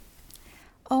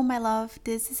Oh, my love,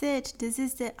 this is it. This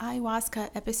is the ayahuasca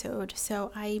episode.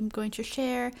 So, I'm going to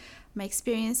share my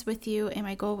experience with you. And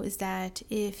my goal is that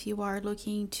if you are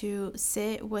looking to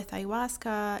sit with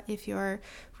ayahuasca, if you're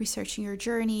researching your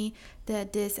journey,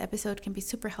 that this episode can be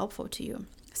super helpful to you.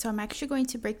 So, I'm actually going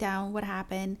to break down what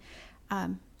happened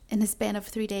in a span of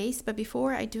 3 days. But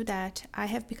before I do that, I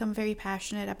have become very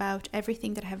passionate about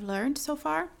everything that I have learned so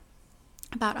far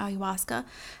about ayahuasca.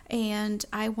 And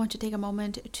I want to take a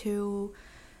moment to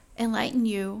enlighten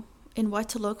you in what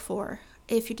to look for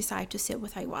if you decide to sit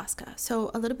with ayahuasca. So,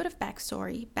 a little bit of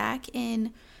backstory. Back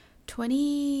in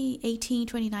 2018,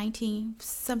 2019,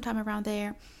 sometime around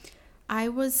there, I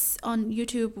was on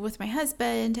YouTube with my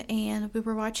husband and we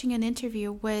were watching an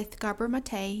interview with Gabor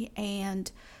Mate,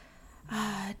 and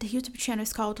the YouTube channel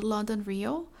is called London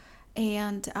Real.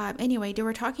 And anyway, they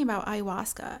were talking about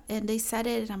ayahuasca and they said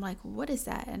it, and I'm like, what is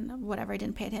that? And whatever, I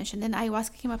didn't pay attention. Then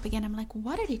ayahuasca came up again. I'm like,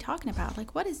 what are they talking about?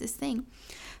 Like, what is this thing?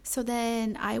 So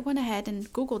then I went ahead and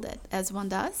Googled it, as one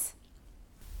does.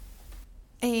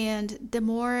 And the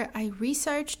more I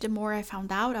researched, the more I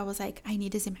found out. I was like, I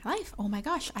need this in my life. Oh my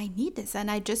gosh, I need this.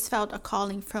 And I just felt a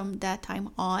calling from that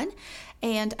time on.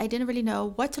 And I didn't really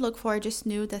know what to look for. I just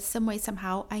knew that some way,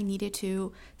 somehow, I needed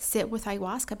to sit with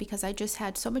ayahuasca because I just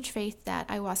had so much faith that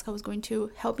ayahuasca was going to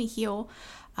help me heal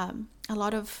a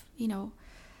lot of,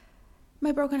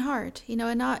 my broken heart,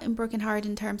 and not in broken heart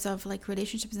in terms of like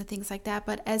relationships and things like that,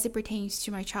 but as it pertains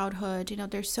to my childhood.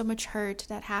 There's so much hurt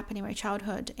that happened in my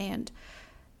childhood, and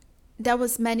that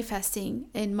was manifesting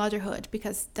in motherhood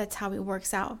because that's how it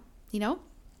works out.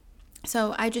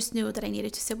 So I just knew that I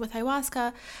needed to sit with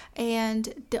ayahuasca,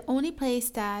 and the only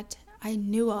place that I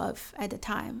knew of at the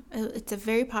time, it's a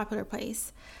very popular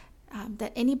place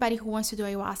that anybody who wants to do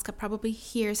ayahuasca probably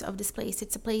hears of this place.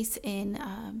 It's a place in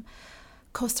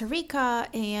Costa Rica,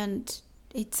 and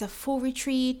it's a full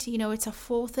retreat. It's a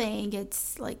full thing.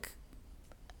 It's like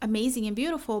amazing and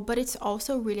beautiful, but it's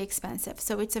also really expensive.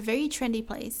 So it's a very trendy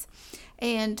place,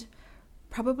 and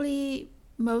probably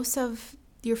most of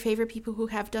your favorite people who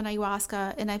have done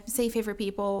ayahuasca, and I say favorite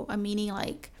people, I'm meaning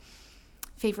like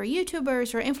favorite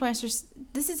YouTubers or influencers,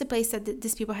 this is a place that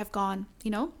these people have gone.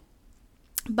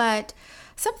 But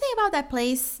something about that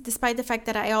place, despite the fact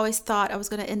that I always thought I was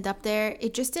going to end up there,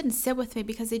 it just didn't sit with me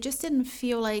because it just didn't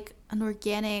feel like an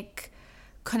organic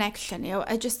connection.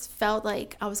 I just felt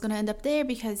like I was going to end up there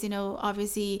because,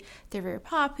 obviously they're very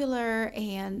popular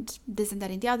and this and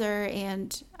that and the other.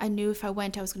 And I knew if I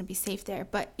went, I was going to be safe there,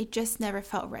 but it just never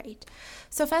felt right.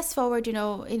 So fast forward,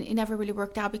 it never really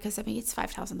worked out because, it's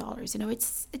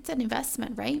 $5,000, it's an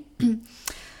investment, right?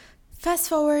 Fast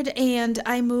forward, and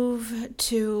I moved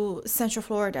to Central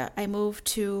Florida. I moved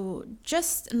to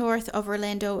just north of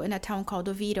Orlando in a town called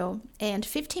Oviedo. And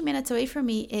 15 minutes away from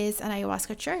me is an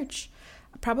ayahuasca church.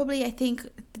 Probably, I think,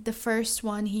 the first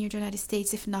one here in the United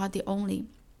States, if not the only.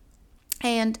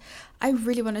 And I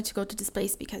really wanted to go to this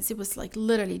place because it was like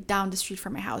literally down the street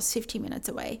from my house, 15 minutes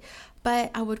away. But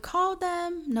I would call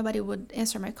them, nobody would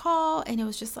answer my call. And it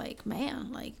was just like,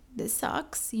 man, like this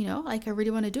sucks, like I really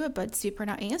want to do it, but people are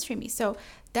not answering me. So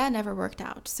that never worked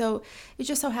out. So it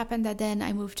just so happened that then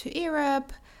I moved to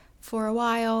Europe for a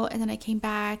while, and then I came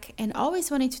back and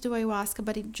always wanted to do ayahuasca,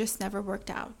 but it just never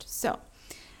worked out. So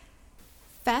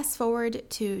fast forward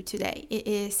to today. It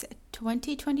is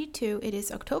 2022. It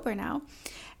is October now.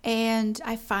 And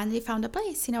I finally found a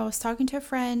place. I was talking to a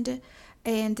friend,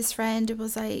 and this friend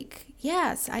was like,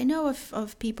 yes, I know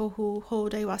of people who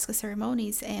hold ayahuasca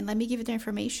ceremonies, and let me give you the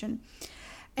information.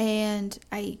 And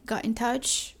I got in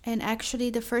touch, and actually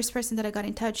the first person that I got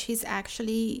in touch, he's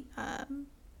actually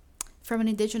from an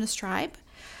indigenous tribe.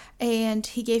 And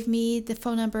he gave me the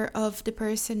phone number of the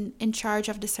person in charge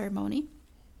of the ceremony.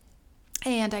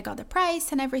 And I got the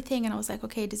price and everything, and I was like,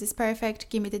 okay, this is perfect.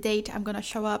 Give me the date. I'm going to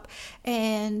show up.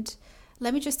 And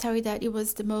let me just tell you that it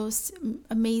was the most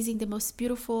amazing, the most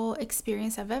beautiful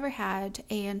experience I've ever had,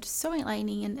 and so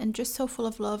enlightening and just so full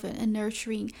of love and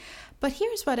nurturing. But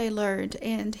here's what I learned,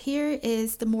 and here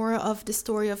is the moral of the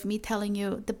story of me telling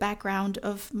you the background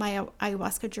of my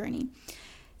ayahuasca journey.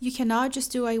 You cannot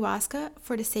just do ayahuasca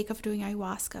for the sake of doing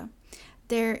ayahuasca.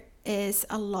 There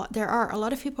are a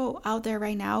lot of people out there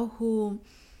right now who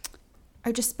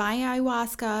are just buying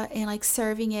ayahuasca and like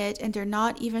serving it, and they're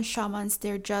not even shamans,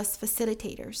 they're just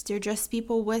facilitators. They're just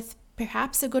people with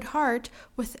perhaps a good heart,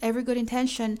 with every good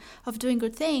intention of doing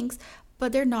good things,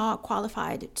 but they're not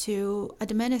qualified to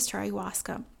administer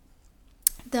ayahuasca.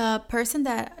 The person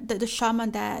the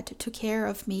shaman that took care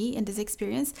of me in this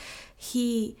experience,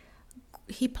 he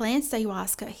he plants the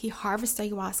ayahuasca, he harvests the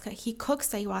ayahuasca, he cooks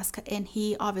the ayahuasca, and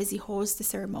he obviously holds the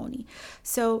ceremony.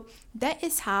 So that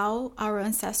is how our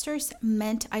ancestors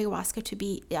meant ayahuasca to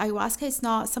be. Ayahuasca is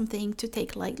not something to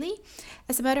take lightly.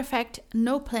 As a matter of fact,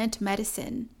 no plant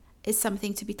medicine is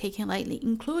something to be taken lightly,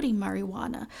 including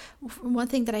marijuana. One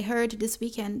thing that I heard this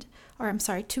weekend, or I'm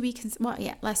sorry, 2 weekends, well,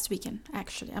 yeah, last weekend,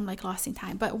 actually, I'm like lost in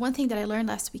time. But one thing that I learned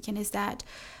last weekend is that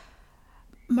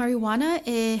marijuana,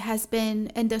 it has been,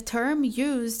 and the term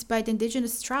used by the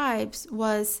indigenous tribes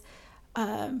was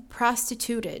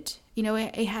prostituted. You know,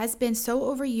 it has been so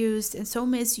overused and so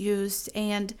misused,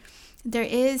 and there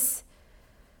is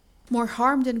more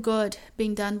harm than good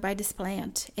being done by this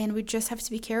plant. And we just have to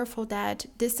be careful that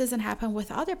this doesn't happen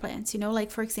with other plants. You know,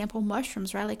 like for example,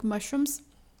 mushrooms, right? Like mushrooms,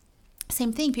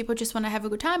 same thing. People just want to have a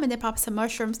good time and they pop some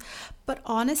mushrooms. But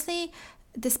honestly,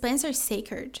 these plants are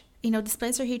sacred. You know, these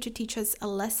plants are here to teach us a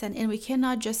lesson, and we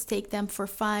cannot just take them for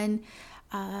fun,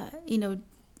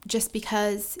 just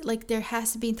because, like, there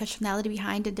has to be intentionality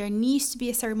behind it. There needs to be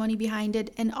a ceremony behind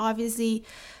it. And obviously,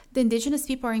 the indigenous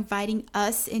people are inviting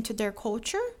us into their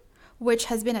culture, which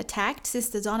has been attacked since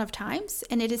the dawn of times.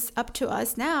 And it is up to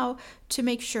us now to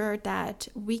make sure that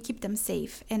we keep them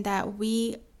safe and that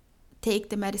we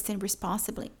take the medicine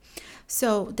responsibly.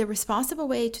 So the responsible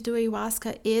way to do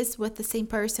ayahuasca is with the same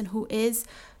person who is,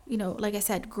 you know, like I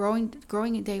said, growing the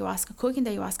ayahuasca, cooking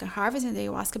the ayahuasca, harvesting the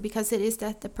ayahuasca, because it is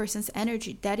that the person's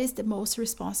energy. That is the most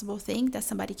responsible thing that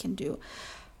somebody can do.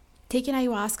 Taking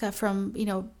ayahuasca from, you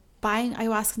know, buying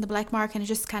ayahuasca in the black market and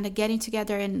just kind of getting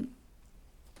together and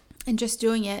just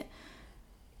doing it,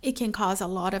 it can cause a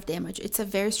lot of damage. It's a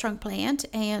very strong plant,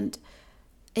 and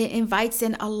it invites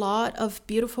in a lot of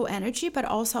beautiful energy, but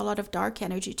also a lot of dark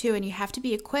energy too. And you have to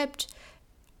be equipped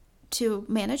to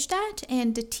manage that,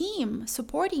 and the team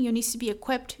supporting you needs to be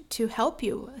equipped to help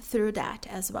you through that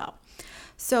as well.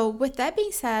 So with that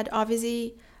being said,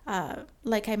 obviously,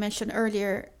 like I mentioned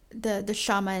earlier, the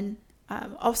shaman,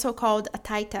 also called a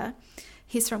Taita,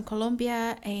 he's from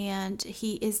Colombia, and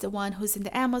he is the one who's in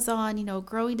the Amazon, you know,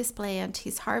 growing this plant.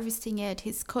 He's harvesting it,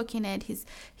 he's cooking it,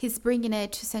 he's bringing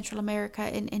it to Central America,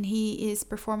 and he is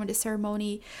performing the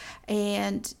ceremony,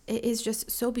 and it is just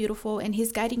so beautiful, and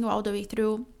he's guiding you all the way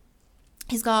through.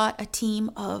 He's got a team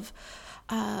of,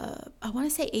 I want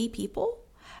to say 8 people,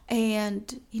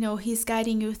 and, you know, he's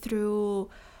guiding you through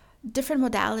different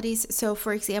modalities. So,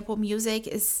 for example,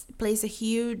 music plays a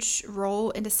huge role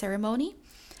in the ceremony.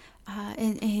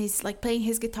 And he's like playing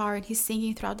his guitar and he's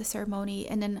singing throughout the ceremony.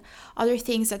 And then other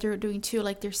things that they're doing too,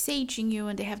 like they're saging you,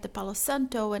 and they have the Palo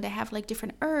Santo, and they have like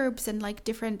different herbs and like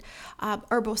different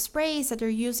herbal sprays that they're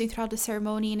using throughout the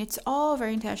ceremony. And it's all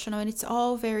very intentional, and it's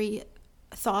all very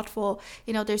thoughtful.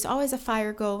 You know, there's always a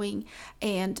fire going,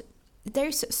 and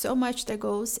there's so much that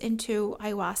goes into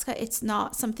ayahuasca. It's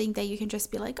not something that you can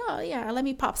just be like, oh yeah, let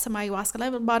me pop some ayahuasca,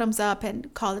 let it bottoms up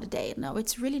and call it a day. No,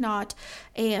 it's really not.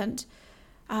 And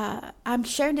I'm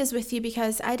sharing this with you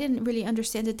because I didn't really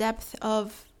understand the depth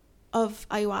of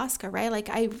ayahuasca, right? Like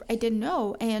I didn't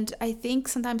know. And I think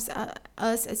sometimes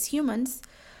us as humans,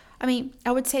 I mean,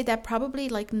 I would say that probably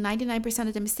like 99%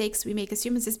 of the mistakes we make as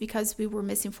humans is because we were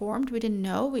misinformed. We didn't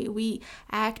know. We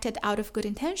acted out of good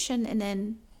intention, and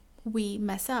then we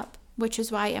mess up, which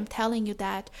is why I'm telling you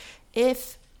that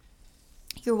if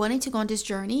you're wanting to go on this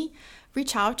journey,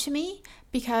 reach out to me,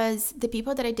 because the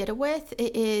people that I did it with,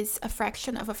 it is a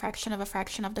fraction of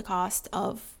the cost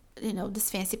of, you know, these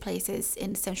fancy places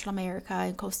in Central America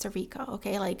and Costa Rica.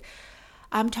 Okay, like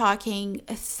I'm talking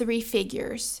 3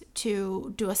 figures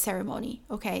to do a ceremony.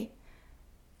 Okay,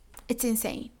 it's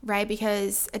insane, right?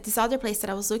 Because at this other place that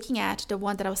I was looking at, the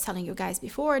one that I was telling you guys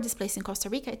before, this place in Costa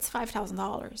Rica, it's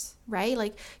 $5,000, right?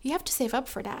 Like you have to save up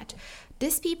for that.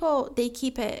 These people, they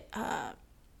keep it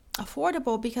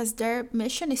affordable because their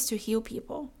mission is to heal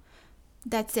people.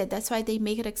 That's it. That's why they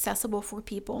make it accessible for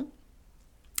people.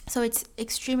 So it's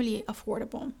extremely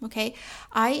affordable, okay?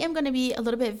 I am going to be a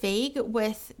little bit vague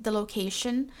with the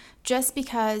location just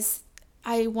because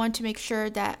I want to make sure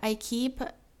that I keep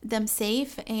them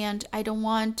safe, and I don't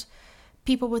want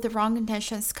people with the wrong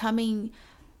intentions coming,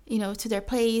 you know, to their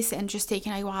place and just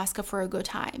taking ayahuasca for a good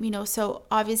time, you know. So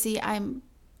obviously I'm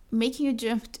making you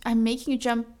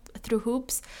jump through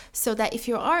hoops so that if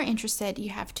you are interested, you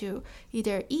have to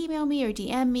either email me or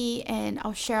DM me, and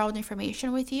I'll share all the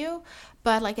information with you.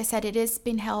 But like I said, it is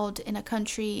being held in a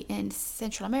country in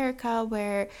Central America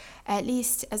where, at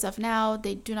least as of now,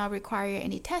 they do not require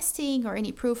any testing or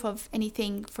any proof of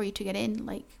anything for you to get in,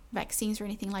 like vaccines or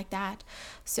anything like that.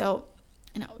 So,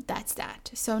 you know, that's that.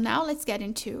 So now let's get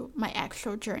into my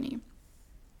actual journey.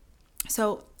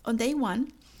 So on day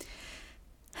 1,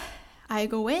 I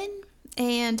go in,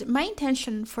 And my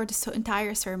intention for the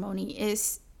entire ceremony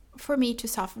is for me to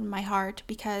soften my heart,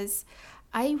 because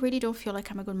I really don't feel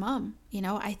like I'm a good mom.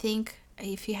 I think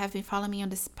if you have been following me on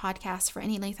this podcast for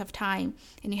any length of time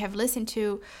and you have listened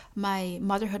to my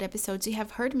motherhood episodes, you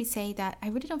have heard me say that I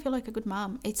really don't feel like a good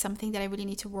mom. It's something that I really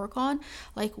need to work on.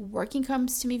 Like, working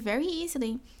comes to me very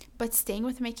easily, but staying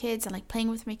with my kids and like playing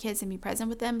with my kids and be present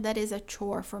with them, that is a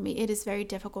chore for me. It is very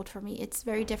difficult for me. It's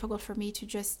very difficult for me to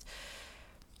just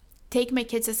take my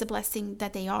kids as a blessing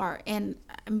that they are. And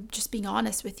I'm just being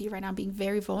honest with you right now, I'm being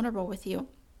very vulnerable with you.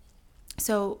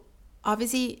 So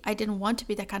obviously I didn't want to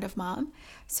be that kind of mom.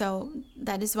 So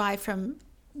that is why from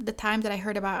the time that I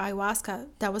heard about ayahuasca,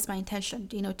 that was my intention,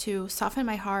 to soften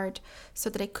my heart so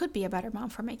that I could be a better mom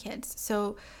for my kids.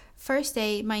 So first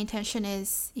day, my intention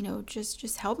is,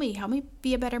 just help me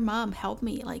be a better mom. Help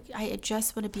me. Like, I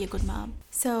just want to be a good mom.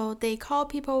 So they call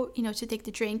people, to take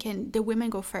the drink, and the women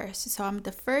go first. So I'm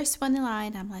the first one in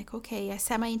line. I'm like, okay, I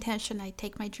set my intention. I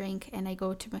take my drink and I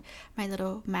go to my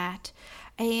little mat.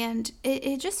 And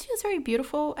it just feels very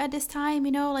beautiful at this time,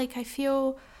 like I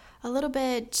feel a little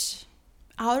bit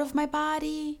out of my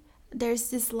body. There's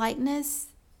this lightness,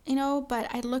 but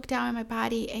I look down at my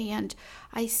body and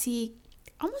I see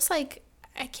almost like,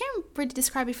 I can't really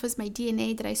describe if it was my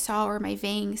DNA that I saw or my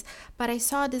veins, but I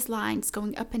saw these lines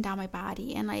going up and down my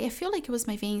body. And I feel like it was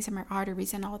my veins and my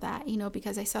arteries and all that,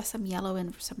 because I saw some yellow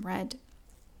and some red.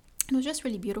 It was just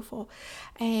really beautiful.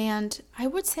 And I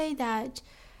would say that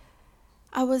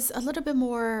I was a little bit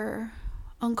more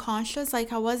unconscious.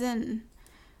 Like, I wasn't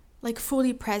like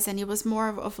fully present. It was more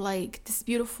of like this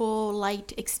beautiful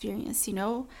light experience,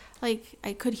 like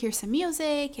I could hear some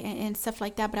music and stuff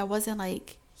like that, but I wasn't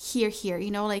like here,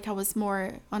 like I was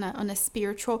more on a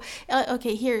spiritual,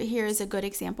 okay, here is a good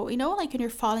example, like when you're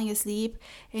falling asleep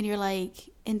and you're like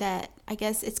in that, I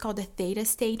guess it's called the theta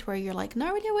state, where you're like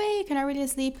not really awake and not really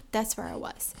asleep. That's where I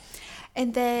was.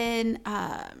 And then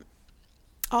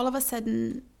all of a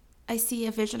sudden I see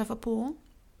a vision of a pool,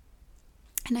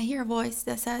 and I hear a voice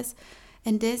that says,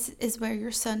 and this is where your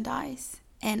son dies.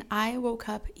 And I woke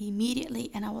up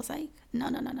immediately and I was like, no,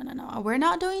 we're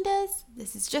not doing this.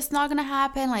 This is just not going to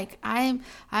happen. Like, I'm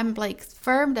like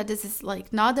firm that this is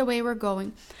like not the way we're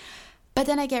going. But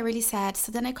then I get really sad.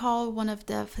 So then I call one of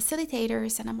the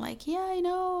facilitators and I'm like, yeah,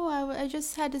 I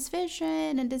just had this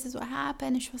vision and this is what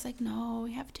happened. And she was like, no,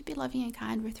 you have to be loving and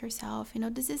kind with yourself.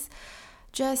 This is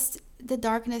just the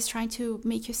darkness trying to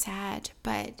make you sad,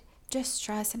 but just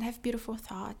trust and have beautiful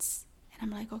thoughts. And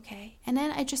I'm like, okay. And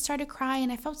then I just started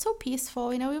crying. I felt so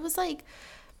peaceful. It was like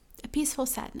a peaceful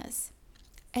sadness.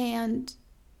 And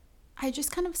I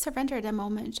just kind of surrendered at that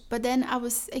moment. But then I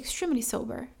was extremely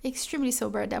sober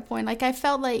at that point. Like, I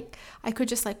felt like I could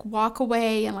just like walk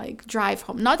away and like drive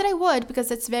home. Not that I would, because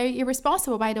that's very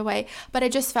irresponsible, by the way, but I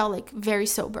just felt like very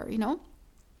sober,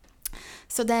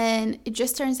 So then it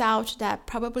just turns out that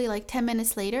probably like 10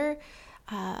 minutes later,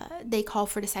 they call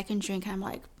for the second drink, and I'm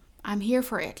like, I'm here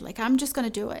for it. Like, I'm just going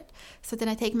to do it. So then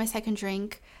I take my second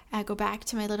drink, I go back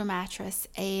to my little mattress.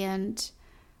 And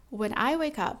when I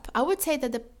wake up, I would say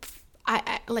that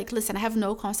listen, I have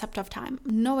no concept of time,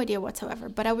 no idea whatsoever.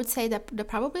 But I would say that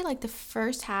probably like the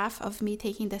first half of me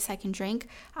taking the second drink,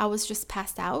 I was just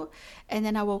passed out. And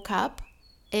then I woke up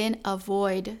in a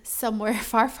void somewhere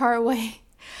far, far away.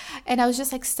 And I was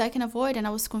just like stuck in a void, and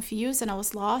I was confused and I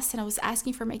was lost, and I was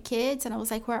asking for my kids, and I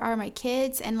was like, where are my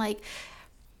kids? And like,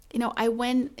 I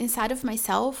went inside of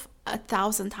myself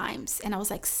 1,000 times, and I was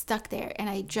like stuck there, and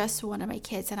I just wanted my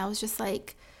kids. And I was just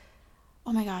like,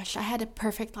 oh my gosh, I had a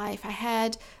perfect life. I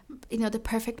had, the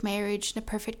perfect marriage, the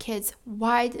perfect kids.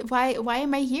 Why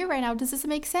am I here right now? Does this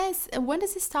make sense? And when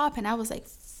does it stop? And I was like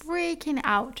freaking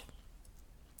out.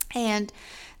 And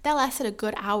that lasted a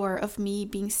good hour of me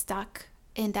being stuck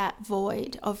in that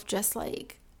void of just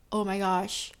like, oh my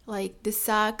gosh, like this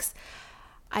sucks.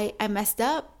 I messed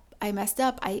up.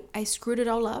 I screwed it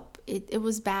all up. It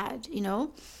was bad,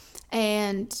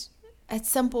 And at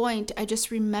some point, I just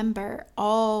remember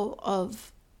all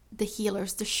of the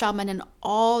healers, the shaman, and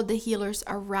all the healers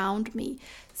around me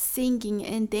singing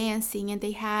and dancing, and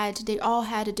they all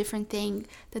had a different thing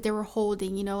that they were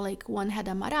holding, like one had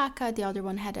a maraca, the other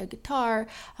one had a guitar,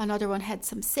 another one had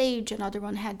some sage, another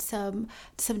one had some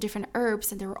different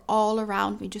herbs, and they were all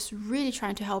around me just really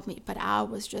trying to help me. But I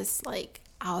was just like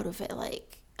out of it.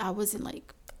 Like, I was in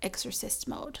like exorcist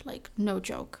mode, like no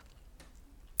joke.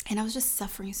 And I was just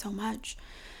suffering so much.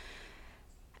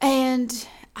 And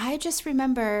I just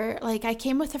remember, like, I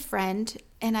came with a friend,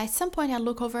 and at some point I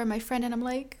look over at my friend and I'm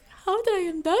like, how did I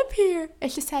end up here?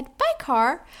 And she said, bye,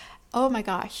 car. Oh my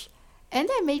gosh. And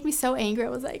that made me so angry. I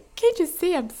was like, can't you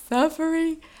see I'm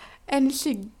suffering? And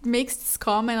she makes this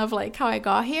comment of like how I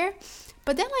got here.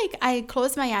 But then like I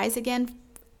close my eyes again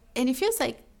and it feels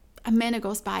like a minute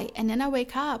goes by and then I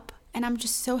wake up and I'm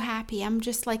just so happy. I'm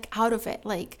just like out of it.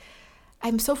 Like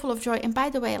I'm so full of joy. And by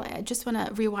the way, like, I just want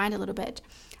to rewind a little bit.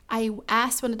 I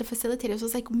asked one of the facilitators, I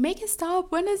was like, make it stop.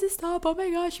 When does it stop? Oh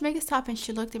my gosh, make it stop. And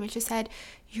she looked at me and she said,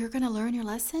 you're going to learn your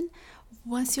lesson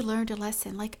once you learn the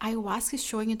lesson. Like ayahuasca is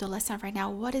showing you the lesson right now.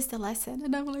 What is the lesson?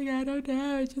 And I'm like, I don't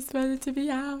know. I just want it to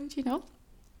be out.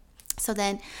 So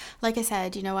then, like I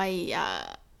said,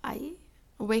 I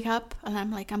wake up and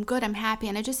I'm like, I'm good, I'm happy.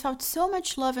 And I just felt so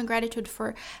much love and gratitude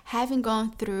for having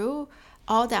gone through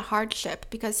all that hardship.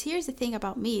 Because here's the thing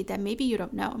about me that maybe you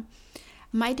don't know.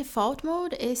 My default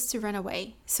mode is to run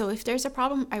away. So if there's a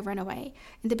problem, I run away.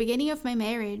 In the beginning of my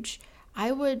marriage,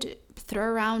 I would throw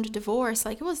around divorce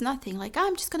like it was nothing. Like,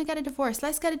 I'm just going to get a divorce.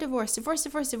 Let's get a divorce.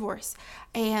 Divorce.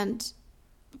 And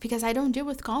because I don't deal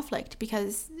with conflict,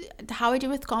 because how I deal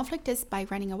with conflict is by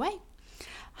running away.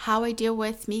 How I deal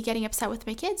with me getting upset with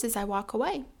my kids is I walk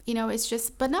away. It's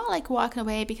just, but not like walking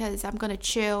away because I'm going to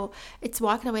chill. It's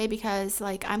walking away because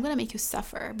like, I'm going to make you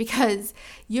suffer because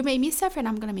you made me suffer and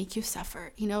I'm going to make you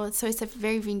suffer, So it's a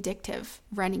very vindictive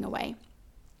running away.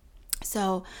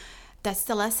 So that's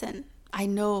the lesson. I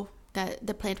know that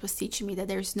the plant was teaching me that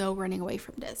there's no running away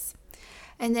from this.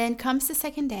 And then comes the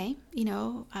second day,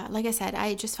 like I said,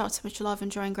 I just felt so much love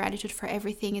and joy and gratitude for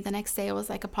everything. And the next day I was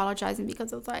like apologizing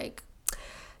because I was like,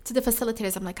 to the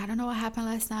facilitators, I'm like, I don't know what happened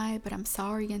last night, but I'm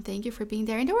sorry and thank you for being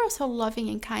there. And they were so loving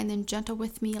and kind and gentle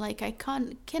with me. Like I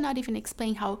cannot even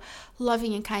explain how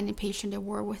loving and kind and patient they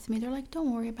were with me. They're like,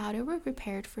 don't worry about it. We're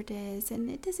prepared for this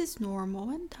and this is normal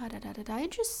and da-da-da-da-da.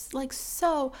 And just like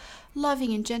so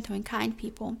loving and gentle and kind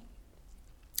people.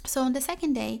 So on the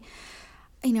second day,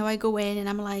 I go in and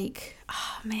I'm like,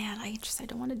 oh man, I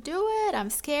don't want to do it.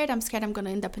 I'm scared I'm going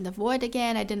to end up in the void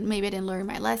again. I didn't learn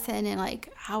my lesson. And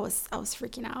like, I was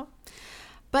freaking out.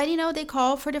 But, they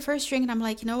call for the first drink and I'm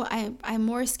like, I'm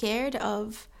more scared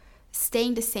of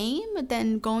staying the same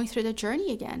than going through the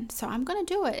journey again. So I'm going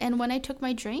to do it. And when I took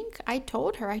my drink, I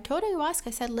told ayahuasca,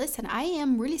 I said, listen, I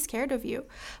am really scared of you,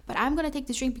 but I'm going to take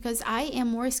this drink because I am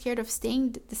more scared of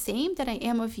staying the same than I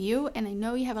am of you. And I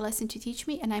know you have a lesson to teach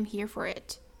me and I'm here for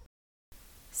it.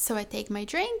 So I take my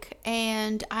drink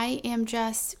and I am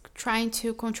just trying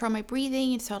to control my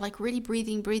breathing. So like really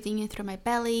breathing in through my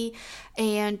belly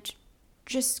and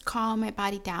just calm my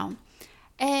body down.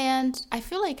 And I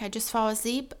feel like I just fall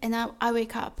asleep and I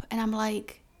wake up and I'm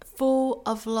like full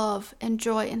of love and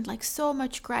joy and like so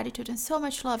much gratitude and so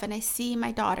much love. And I see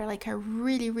my daughter, like I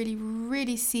really, really,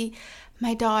 really see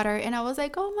my daughter. And I was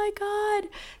like, oh my God,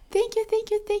 thank you.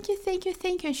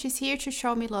 And she's here to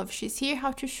show me love. She's here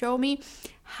to show me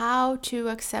how to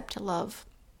accept love,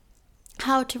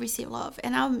 how to receive love.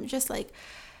 And I'm just like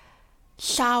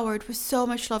showered with so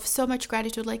much love, so much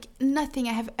gratitude, like nothing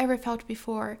I have ever felt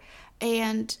before.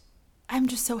 And I'm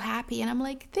just so happy. And I'm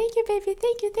like, thank you, baby.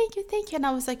 Thank you. And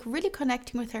I was like really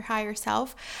connecting with her higher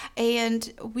self.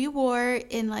 And we were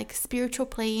in like spiritual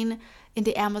plane in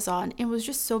the Amazon. It was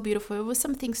just so beautiful. It was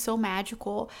something so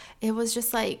magical. It was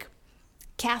just like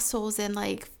castles and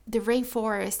like the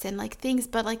rainforest and like things,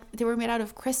 but like they were made out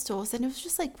of crystals. And it was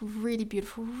just like really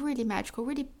beautiful, really magical,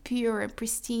 really pure and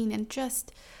pristine and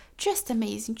just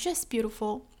amazing, just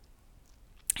beautiful.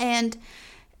 And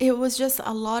it was just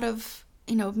a lot of,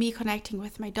 me connecting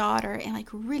with my daughter and like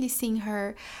really seeing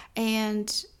her.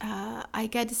 And I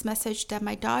get this message that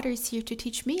my daughter is here to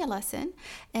teach me a lesson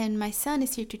and my son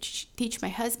is here to teach my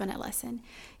husband a lesson,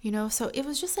 So it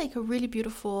was just like a really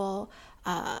beautiful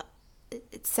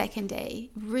second day,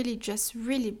 really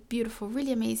beautiful,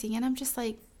 really amazing. And I'm just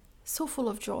like so full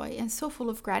of joy and so full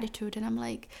of gratitude. And I'm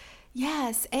like,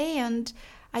 yes. And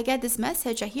I get this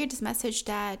message, I hear this message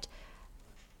that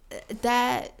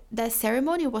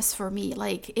ceremony was for me.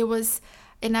 Like it was,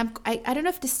 and I don't know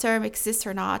if this term exists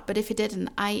or not, but if it didn't,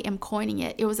 I am coining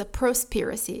it. It was a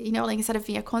prospiracy, like instead of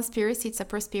being a conspiracy, it's a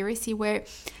prospiracy where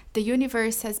the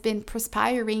universe has been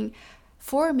prospiring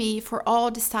for me for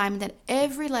all this time. That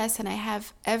every lesson I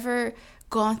have ever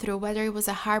gone through, whether it was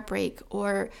a heartbreak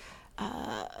or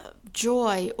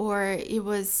joy, or it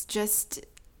was just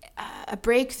a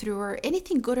breakthrough or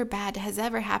anything good or bad that has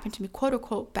ever happened to me, quote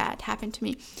unquote bad happened to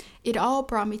me, it all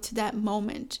brought me to that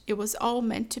moment. It was all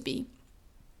meant to be.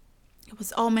 It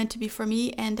was all meant to be for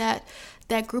me. And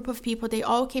that group of people, they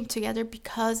all came together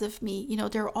because of me.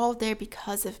 They're all there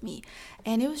because of me.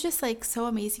 And it was just like so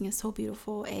amazing and so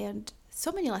beautiful, and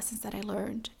so many lessons that I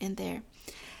learned in there.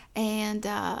 And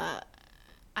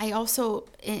I also,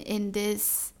 in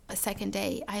this second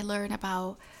day, I learned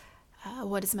about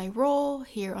what is my role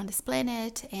here on this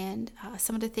planet, and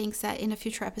some of the things that in a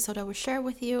future episode I will share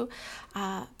with you.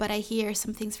 But I hear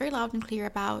some things very loud and clear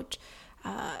about,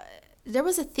 there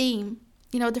was a theme.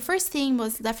 The first theme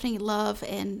was definitely love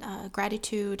and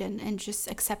gratitude and just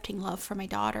accepting love from my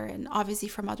daughter and obviously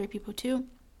from other people too.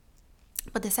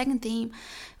 But the second theme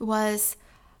was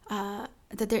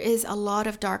that there is a lot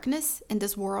of darkness in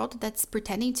this world that's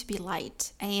pretending to be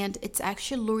light, and it's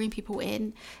actually luring people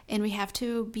in, and we have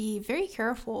to be very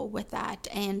careful with that.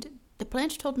 And the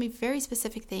plant told me very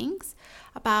specific things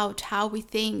about how we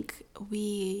think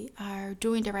we are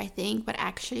doing the right thing, but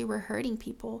actually we're hurting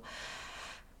people.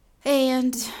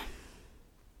 And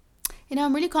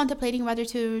I'm really contemplating whether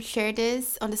to share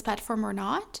this on this platform or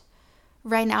not.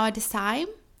 Right now at this time,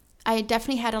 I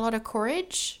definitely had a lot of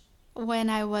courage when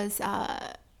I was,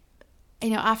 after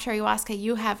ayahuasca,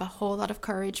 you have a whole lot of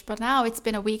courage. But now it's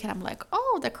been a week and I'm like,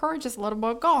 oh, the courage is a little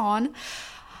more gone.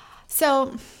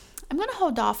 So I'm going to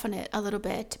hold off on it a little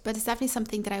bit, but it's definitely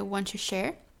something that I want to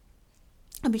share.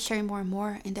 I'll be sharing more and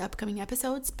more in the upcoming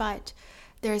episodes, but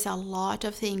there's a lot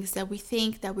of things that we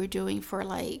think that we're doing for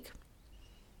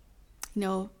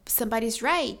somebody's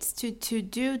right to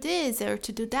do this or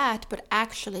to do that, but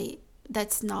actually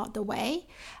that's not the way.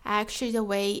 Actually, the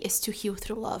way is to heal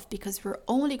through love, because we're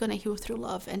only going to heal through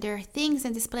love. And there are things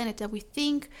in this planet that we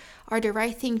think are the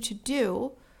right thing to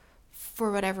do for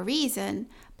whatever reason,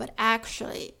 but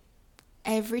actually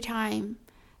every time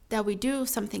that we do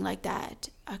something like that,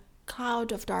 a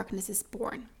cloud of darkness is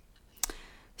born.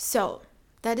 So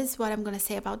that is what I'm going to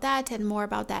say about that, and more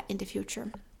about that in the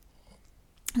future.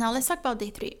 Now let's talk about day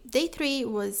 3. Day 3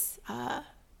 was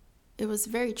it was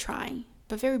very trying,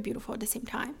 but very beautiful at the same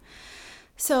time.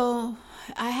 So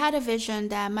I had a vision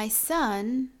that my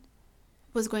son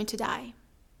was going to die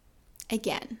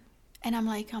again. And I'm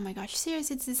like, oh my gosh,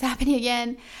 seriously, is this happening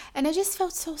again? And I just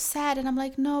felt so sad. And I'm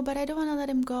like, no, but I don't want to let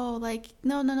him go. Like,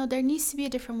 no, there needs to be a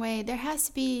different way. There has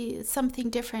to be something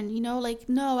different, no,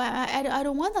 I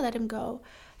don't want to let him go.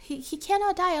 He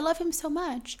cannot die. I love him so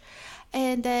much.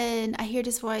 And then I hear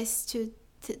this voice to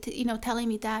telling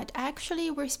me that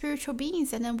actually we're spiritual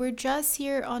beings, and then we're just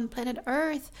here on planet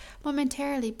Earth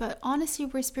momentarily, but honestly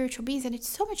we're spiritual beings, and it's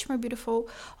so much more beautiful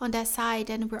on that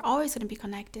side, and we're always going to be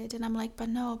connected. And I'm like, but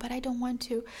I don't want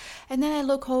to. And then I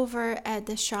look over at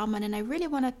the shaman, and I really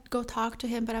want to go talk to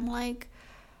him, but I'm like,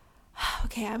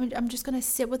 okay, I'm just going to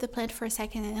sit with the plant for a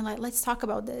second and let's talk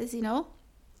about this,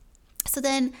 So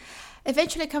then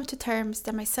eventually I come to terms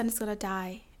that my son is going to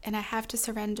die, and I have to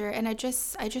surrender. And I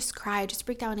just cry, just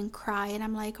break down and cry. And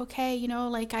I'm like, okay,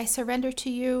 I surrender to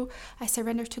you. I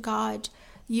surrender to God.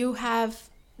 You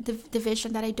have the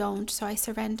vision that I don't, so I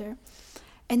surrender.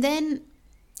 And then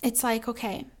it's like,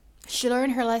 okay, she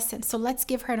learned her lesson, so let's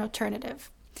give her an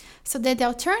alternative. So then the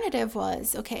alternative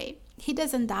was, okay, he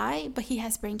doesn't die, but he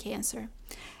has brain cancer.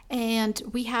 And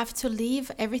we have to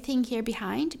leave everything here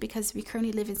behind, because we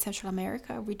currently live in Central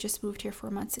America. We just moved here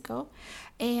 4 months ago.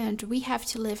 And we have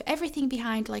to leave everything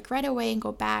behind right away and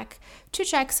go back to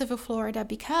Jacksonville, Florida,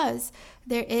 because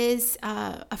there is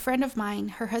a friend of mine.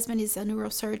 Her husband is a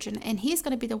neurosurgeon, and he's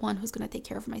going to be the one who's going to take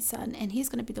care of my son. And he's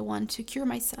going to be the one to cure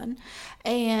my son.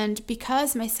 And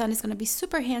because my son is going to be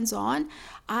super hands-on,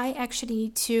 I actually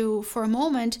need to, for a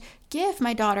moment, give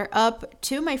my daughter up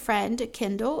to my friend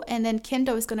Kendall, and then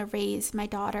Kendall is going to raise my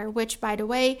daughter, which, by the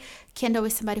way, Kendall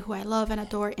is somebody who I love and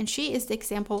adore, and she is the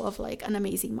example of an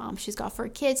amazing mom. She's got 4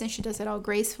 kids and she does it all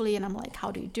gracefully, and I'm like,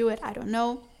 how do you do it? I don't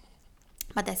know,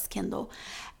 but that's Kendall.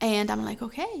 And I'm like,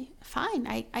 okay, fine,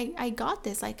 I got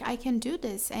this, I can do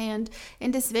this. And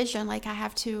in this vision, I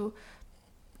have to,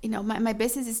 my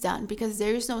business is done, because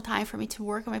there is no time for me to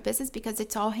work on my business, because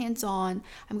it's all hands-on.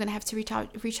 I'm going to have to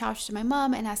reach out to my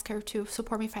mom and ask her to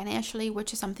support me financially,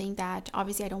 which is something that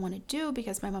obviously I don't want to do,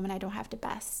 because my mom and I don't have the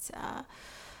best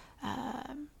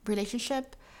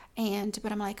relationship.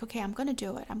 But I'm like, okay, I'm going to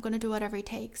do it. I'm going to do whatever it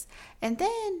takes. And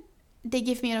then they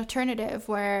give me an alternative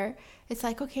where it's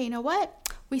like, okay, you know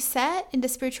what? We sat in the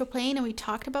spiritual plane and we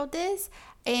talked about this,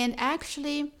 and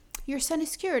actually your son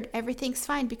is cured. Everything's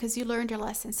fine because you learned your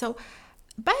lesson. So,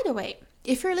 by the way,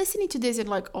 if you're listening to this and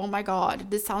oh my God,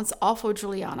 this sounds awful,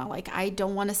 Juliana. I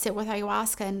don't want to sit with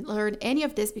ayahuasca and learn any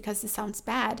of this because this sounds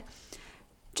bad.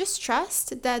 Just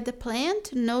trust that the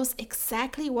plant knows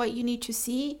exactly what you need to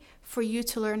see for you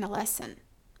to learn a lesson,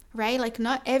 right?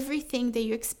 Not everything that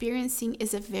you're experiencing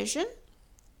is a vision.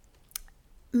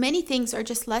 many things are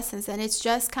just lessons, and it's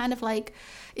just kind of like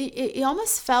it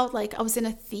almost felt like I was in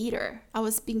a theater. I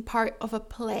was being part of a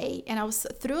play, and I was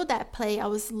through that play I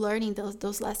was learning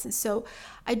those lessons. So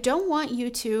I don't want you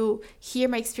to hear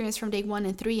my experience from day 1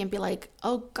 and 3 and be like,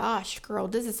 oh gosh, girl,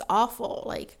 this is awful,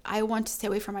 like I want to stay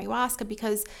away from ayahuasca.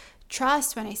 Because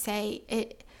trust when I say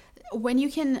it, when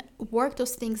you can work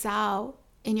those things out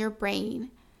in your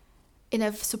brain in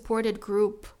a supported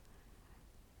group,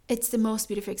 it's the most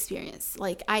beautiful experience.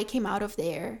 Like I came out of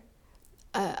there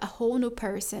a whole new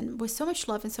person with so much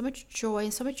love and so much joy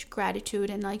and so much gratitude,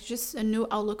 and like just a new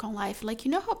outlook on life. Like,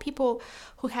 you know how people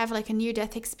who have like a near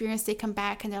death experience, they come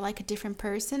back and they're like a different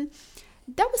person?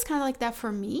 That was kind of like that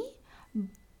for me,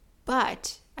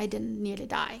 but I didn't nearly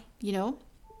die, you know?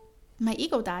 My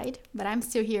ego died, but I'm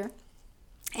still here.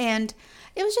 And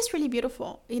it was just really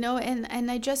beautiful, you know?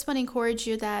 And I just want to encourage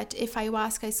you that if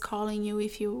ayahuasca is calling you,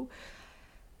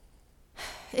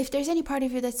 if there's any part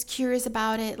of you that's curious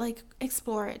about it, like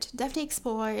explore it. Definitely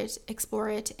explore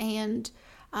it. And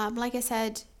like I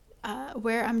said,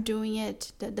 where I'm doing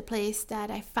it, the place that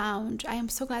I found, I am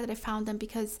so glad that I found them,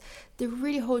 because they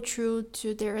really hold true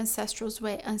to their ancestral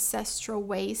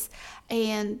ways.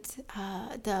 And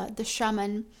the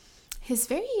shaman, he's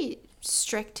very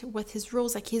strict with his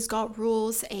rules. Like he's got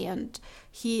rules, and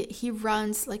he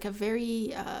runs like a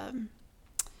very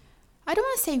I don't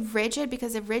want to say rigid,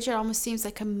 because a rigid almost seems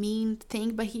like a mean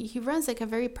thing, but he runs like a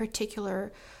very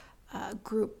particular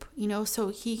group, you know? So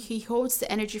he holds the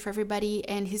energy for everybody,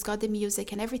 and he's got the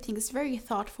music, and everything is very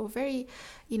thoughtful, very,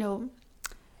 you know,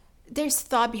 there's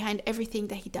thought behind everything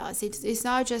that he does. It's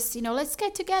not just, you know, let's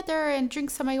get together and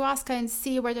drink some ayahuasca and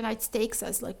see where the night takes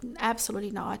us. Like,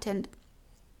 absolutely not. And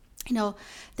you know,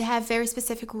 they have very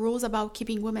specific rules about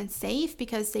keeping women safe,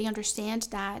 because they understand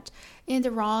that in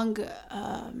the wrong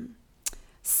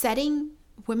setting,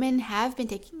 women have been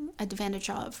taken advantage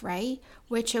of, right?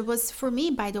 Which it was, for me,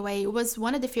 by the way, it was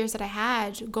one of the fears that I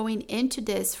had going into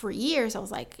this for years. I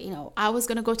was like, you know, I was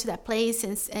going to go to that place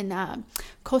in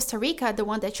Costa Rica, the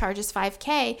one that charges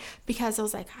 $5,000, because I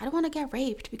was like, I don't want to get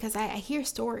raped, because I hear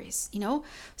stories, you know?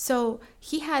 So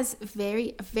he has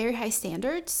very, very high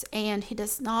standards, and he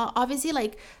does not, obviously,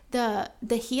 like the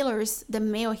healers, the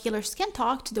male healers can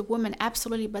talk to the women,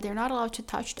 absolutely, but they're not allowed to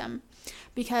touch them,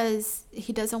 because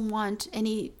he doesn't want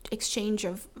any exchange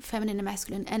of feminine and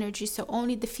masculine energy. So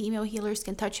only the female healers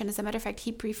can touch. And as a matter of fact,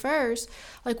 he prefers,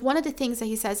 like one of the things that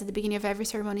he says at the beginning of every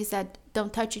ceremony is that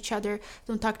don't touch each other,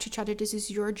 don't talk to each other. This is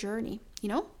your journey, you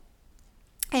know?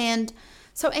 And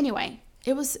so anyway,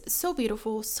 it was so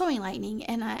beautiful, so enlightening,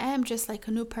 and I am just like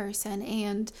a new person.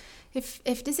 And if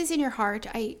this is in your heart,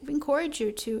 I encourage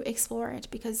you to explore it,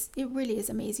 because it really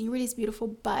is amazing, it really is beautiful,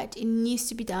 but it needs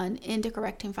to be done in the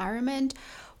correct environment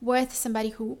with somebody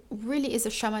who really is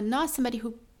a shaman, not somebody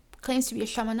who claims to be a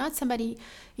shaman, not somebody,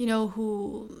 you know,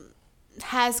 who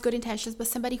has good intentions, but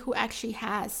somebody who actually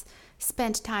has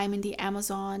spent time in the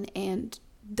Amazon and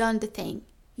done the thing,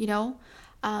 you know?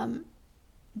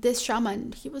 This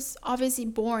shaman, he was obviously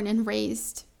born and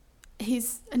raised,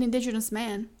 he's an indigenous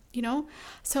man, you know?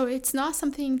 So it's not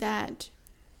something that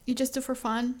you just do for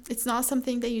fun. It's not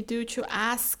something that you do to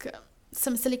ask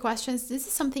some silly questions. This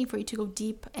is something for you to go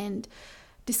deep and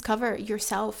discover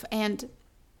yourself. And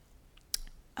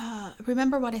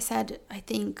remember what I said, I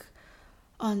think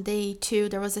on day 2,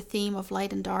 there was a theme of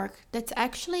light and dark. That's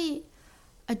actually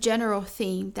a general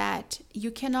theme, that you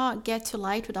cannot get to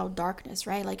light without darkness,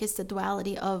 right? Like it's the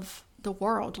duality of the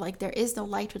world. Like there is no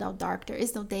light without dark. There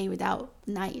is no day without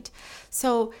night.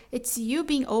 So it's you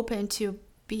being open to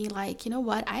being like, you know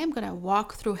what? I am going to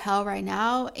walk through hell right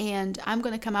now, and I'm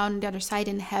going to come out on the other side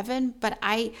in heaven. But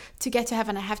to get to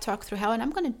heaven, I have to walk through hell, and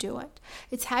I'm going to do it.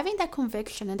 It's having that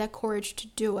conviction and that courage to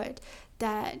do it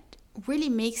that really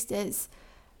makes this,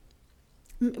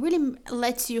 really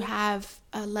lets you have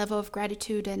a level of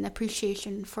gratitude and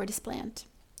appreciation for this plant,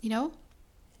 you know?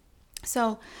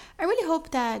 So I really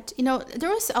hope that, you know, there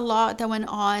was a lot that went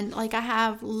on. Like I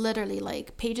have literally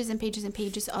like pages and pages and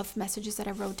pages of messages that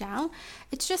I wrote down.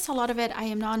 It's just a lot of it I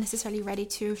am not necessarily ready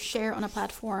to share on a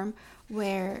platform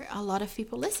where a lot of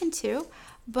people listen to.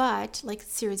 But like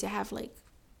seriously, I have like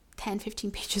 10,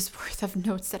 15 pages worth of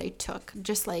notes that I took,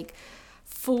 just like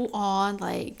full on,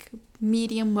 like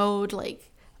medium mode, like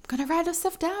gonna write this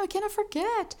stuff down, I cannot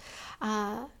forget.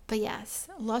 But yes,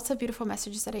 lots of beautiful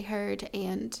messages that I heard,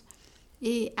 and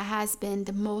it has been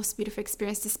the most beautiful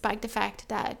experience, despite the fact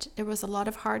that there was a lot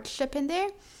of hardship in there.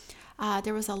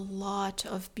 There was a lot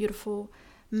of beautiful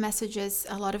messages,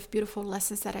 a lot of beautiful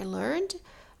lessons that I learned,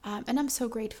 and I'm so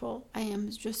grateful. I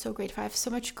am just so grateful. I have so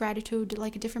much gratitude,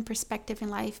 like a different perspective in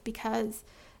life, because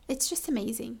it's just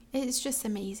amazing. It's just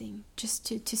amazing just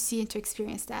to see and to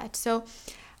experience that. So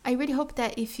I really hope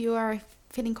that if you are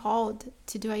feeling called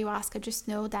to do ayahuasca, just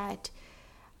know that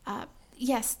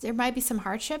yes, there might be some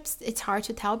hardships. It's hard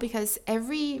to tell because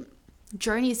every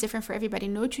journey is different for everybody.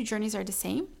 No two journeys are the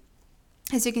same.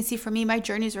 As you can see, for me, my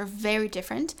journeys are very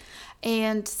different.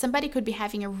 And somebody could be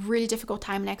having a really difficult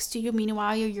time next to you.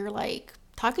 Meanwhile, you're like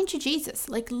talking to Jesus,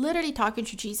 like literally talking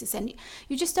to Jesus. And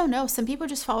you just don't know. Some people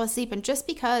just fall asleep. And just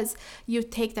because you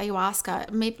take the ayahuasca,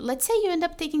 maybe, let's say you end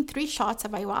up taking 3 shots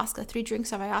of ayahuasca, 3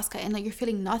 drinks of ayahuasca, and like you're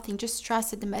feeling nothing, just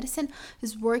trust that the medicine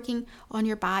is working on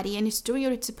your body and it's doing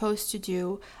what it's supposed to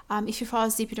do. If you fall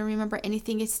asleep, you don't remember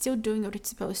anything, it's still doing what it's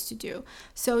supposed to do.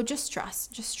 So just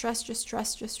trust, just trust, just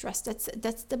trust, just trust.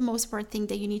 That's the most important thing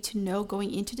that you need to know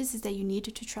going into this, is that you need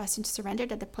to trust and to surrender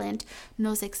that the plant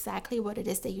knows exactly what it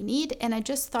is that you need. And I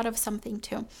just thought of something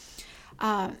too.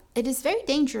 It is very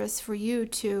dangerous for you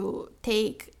to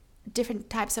take different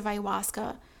types of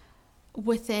ayahuasca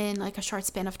within like a short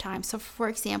span of time. So for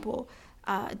example,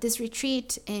 this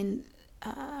retreat in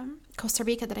Costa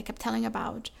Rica that I kept telling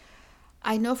about,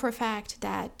 I know for a fact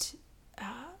that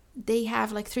they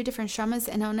have like 3 different shamans,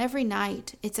 and on every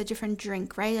night it's a different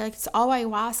drink, right? Like it's all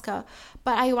ayahuasca,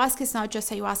 but ayahuasca is not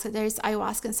just ayahuasca. There's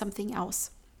ayahuasca and something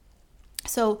else.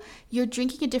 So you're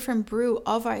drinking a different brew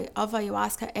of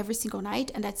ayahuasca every single night,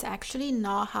 and that's actually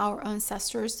not how our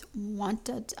ancestors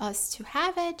wanted us to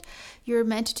have it. You're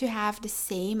meant to have the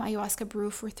same ayahuasca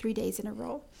brew for 3 days in a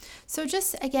row. So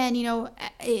just again,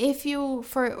 if you,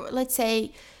 for let's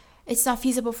say it's not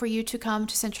feasible for you to come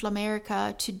to Central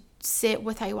America to sit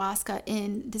with ayahuasca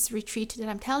in this retreat that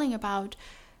I'm telling about,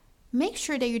 make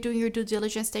sure that you're doing your due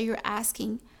diligence, that you're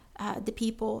asking the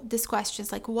people these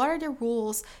questions, like what are the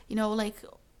rules, like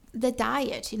the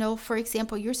diet, for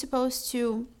example, you're supposed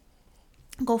to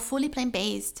go fully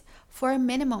plant-based for a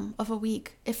minimum of a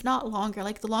week, if not longer.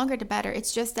 Like the longer the better.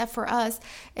 It's just that for us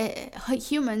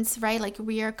humans, right, like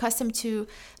we are accustomed to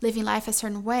living life a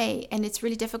certain way, and it's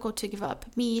really difficult to give up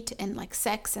meat and like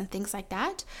sex and things like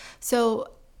that.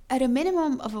 So at a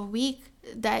minimum of a week,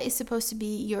 that is supposed to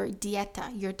be your dieta,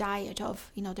 your diet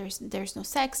of, there's no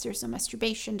sex, there's no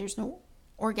masturbation, there's no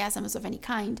orgasms of any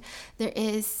kind. There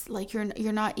is like,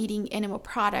 you're not eating animal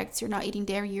products, you're not eating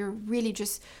dairy, you're really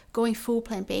just going full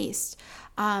plant-based.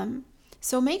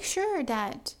 So make sure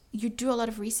that you do a lot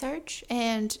of research,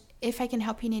 and if I can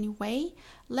help you in any way,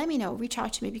 let me know, reach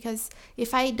out to me, because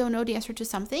if I don't know the answer to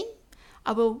something,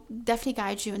 I will definitely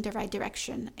guide you in the right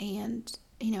direction. And,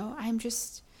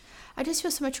 I just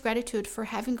feel so much gratitude for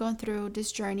having gone through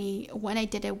this journey when I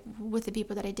did it with the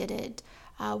people that I did it,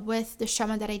 with the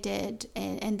shaman that I did,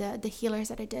 and the healers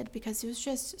that I did, because it was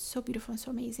just so beautiful and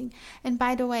so amazing. And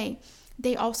by the way,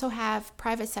 they also have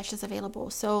private sessions available.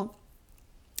 So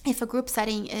if a group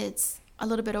setting is a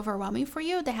little bit overwhelming for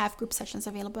you, they have group sessions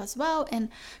available as well. And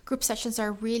group sessions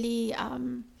are really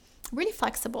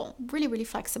flexible, really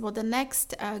flexible. The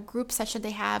next group session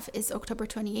they have is October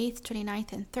 28th,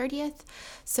 29th, and 30th.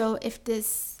 So if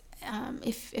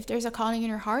there's a calling in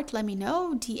your heart, let me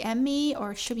know, DM me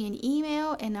or shoot me an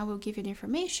email, and I will give you the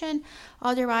information.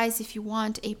 Otherwise, if you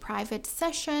want a private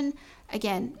session,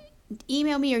 again,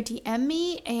 email me or DM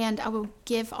me, and I will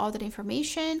give all that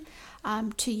information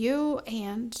to you.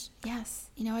 And yes,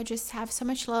 I just have so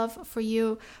much love for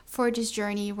you, for this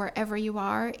journey wherever you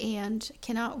are, and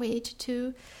cannot wait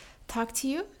to talk to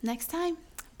you next time.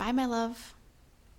 Bye, my love.